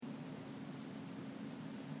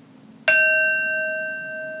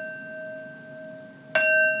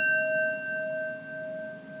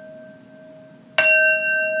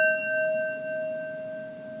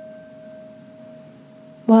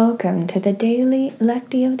Welcome to the daily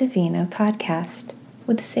Lectio Divina podcast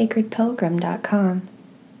with sacredpilgrim.com.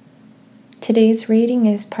 Today's reading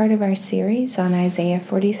is part of our series on Isaiah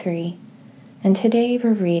 43, and today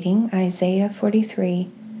we're reading Isaiah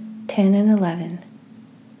 43, 10 and 11.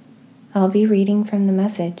 I'll be reading from the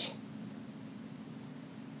Message.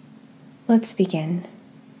 Let's begin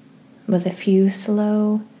with a few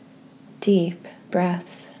slow, deep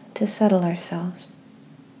breaths to settle ourselves.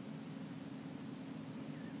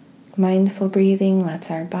 Mindful breathing lets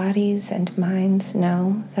our bodies and minds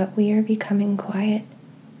know that we are becoming quiet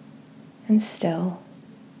and still.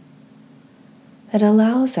 It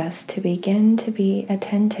allows us to begin to be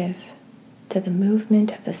attentive to the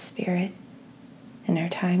movement of the Spirit in our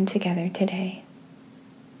time together today.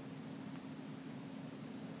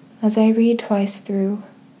 As I read twice through,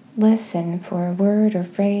 listen for a word or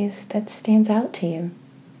phrase that stands out to you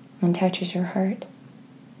and touches your heart.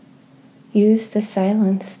 Use the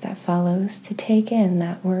silence that follows to take in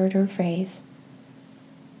that word or phrase.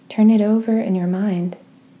 Turn it over in your mind.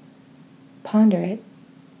 Ponder it.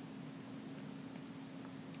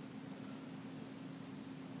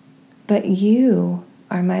 But you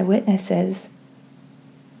are my witnesses.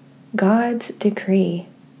 God's decree.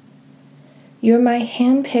 You're my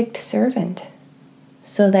hand-picked servant,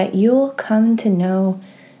 so that you'll come to know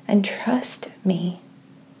and trust me.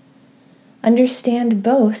 Understand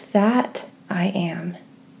both that I am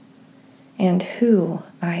and who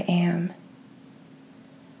I am.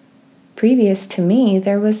 Previous to me,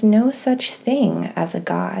 there was no such thing as a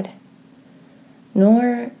God,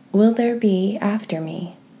 nor will there be after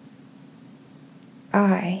me.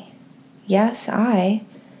 Yes, I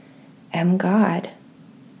am God.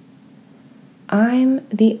 I'm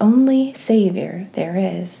the only Savior there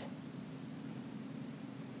is.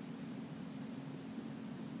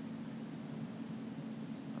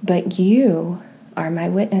 But you are my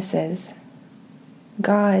witnesses,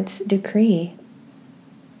 God's decree.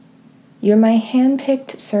 You're my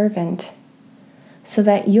hand-picked servant, so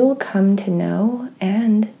that you'll come to know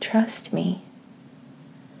and trust me.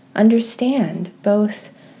 Understand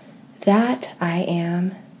both that I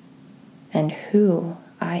am and who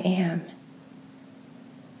I am.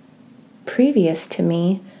 Previous to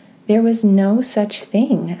me, there was no such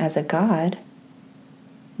thing as a God,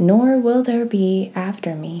 nor will there be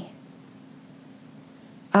after me.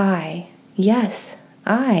 Yes,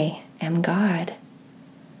 I am God.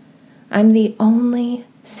 I'm the only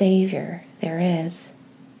Savior there is.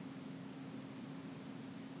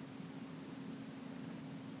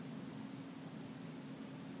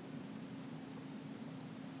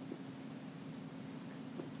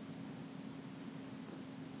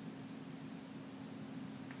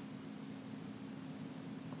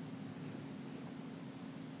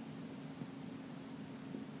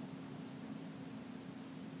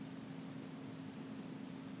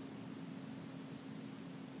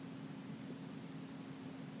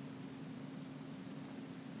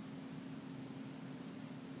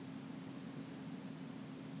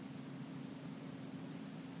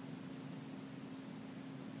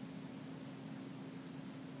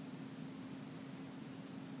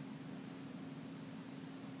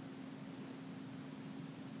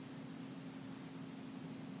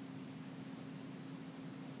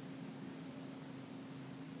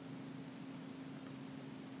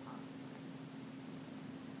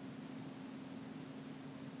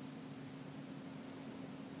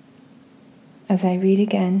 As I read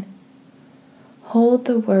again, hold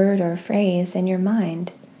the word or phrase in your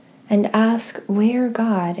mind and ask where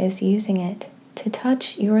God is using it to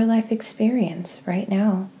touch your life experience right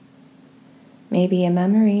now. Maybe a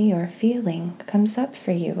memory or feeling comes up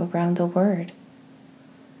for you around the word.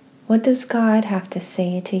 What does God have to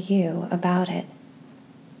say to you about it?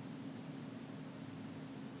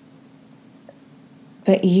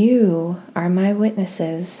 But you are my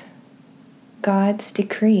witnesses, God's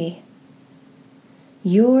decree.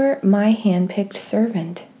 You're my hand-picked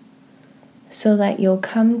servant, so that you'll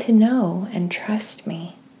come to know and trust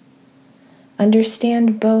me.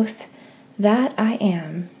 Understand both that I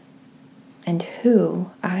am and who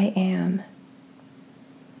I am.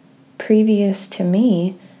 Previous to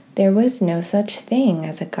me, there was no such thing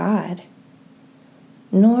as a God,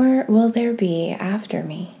 nor will there be after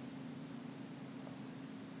me.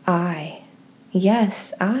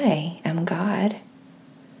 Yes, I am God.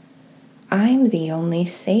 I'm the only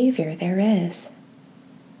Savior there is.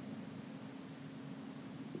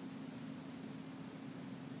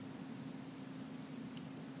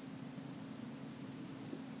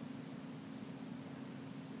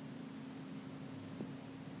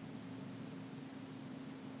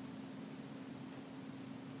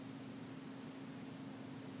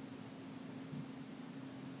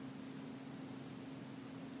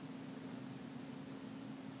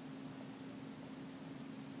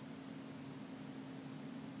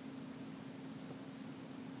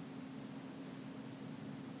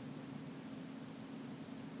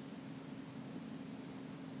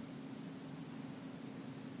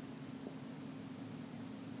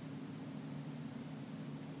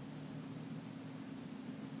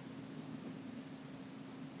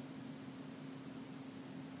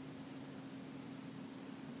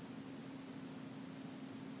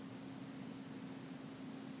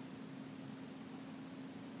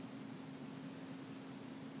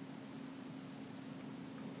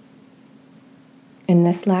 In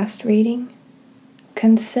this last reading,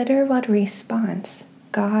 consider what response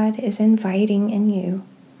God is inviting in you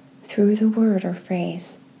through the word or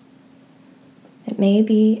phrase. It may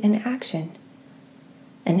be an action,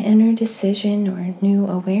 an inner decision or new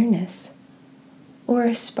awareness, or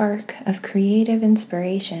a spark of creative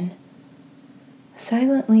inspiration.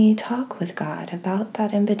 Silently talk with God about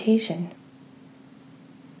that invitation.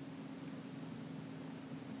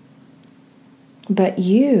 But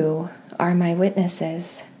you are my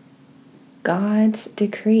witnesses, God's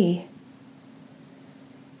decree.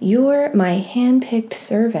 You're my hand-picked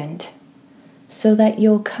servant, so that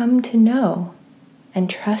you'll come to know and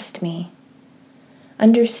trust me.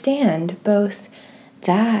 Understand both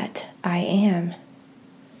that I am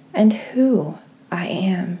and who I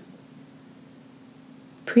am.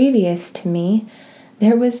 Previous to me,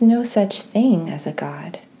 there was no such thing as a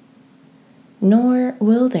God, nor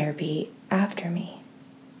will there be after me.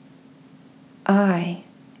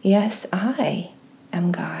 Yes, I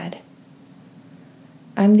am God.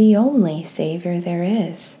 I'm the only Savior there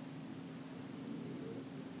is.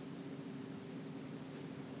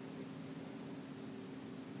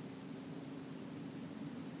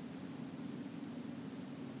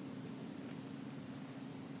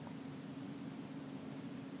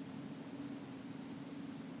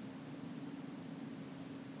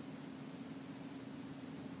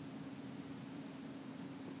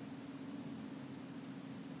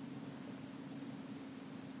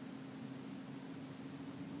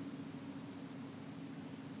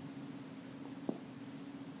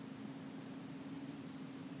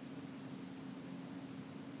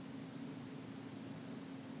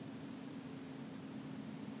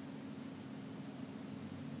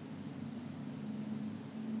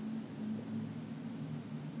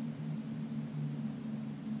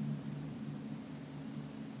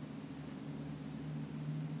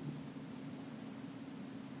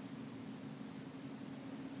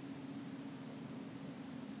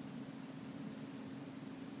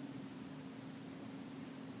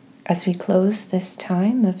 As we close this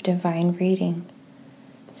time of divine reading,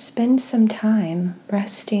 spend some time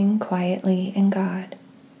resting quietly in God.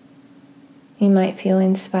 You might feel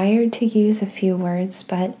inspired to use a few words,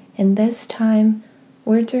 but in this time,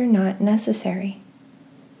 words are not necessary.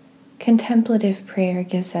 Contemplative prayer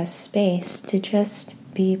gives us space to just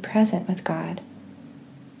be present with God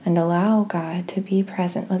and allow God to be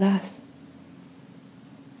present with us.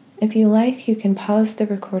 If you like, you can pause the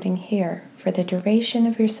recording here for the duration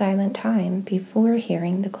of your silent time before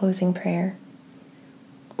hearing the closing prayer.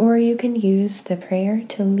 Or you can use the prayer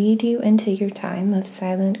to lead you into your time of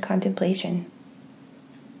silent contemplation.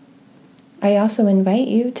 I also invite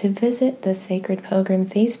you to visit the Sacred Pilgrim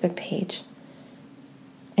Facebook page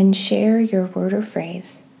and share your word or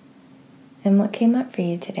phrase and what came up for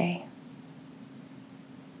you today.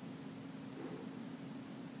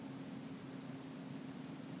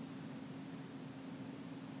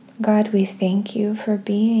 God, we thank you for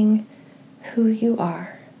being who you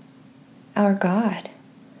are, our God,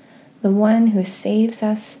 the one who saves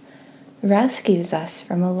us, rescues us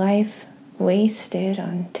from a life wasted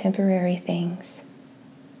on temporary things.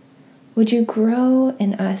 Would you grow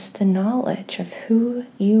in us the knowledge of who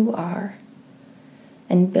you are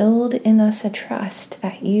and build in us a trust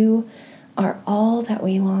that you are all that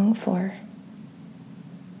we long for?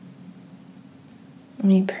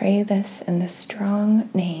 We pray this in the strong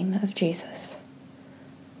name of Jesus.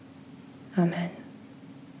 Amen.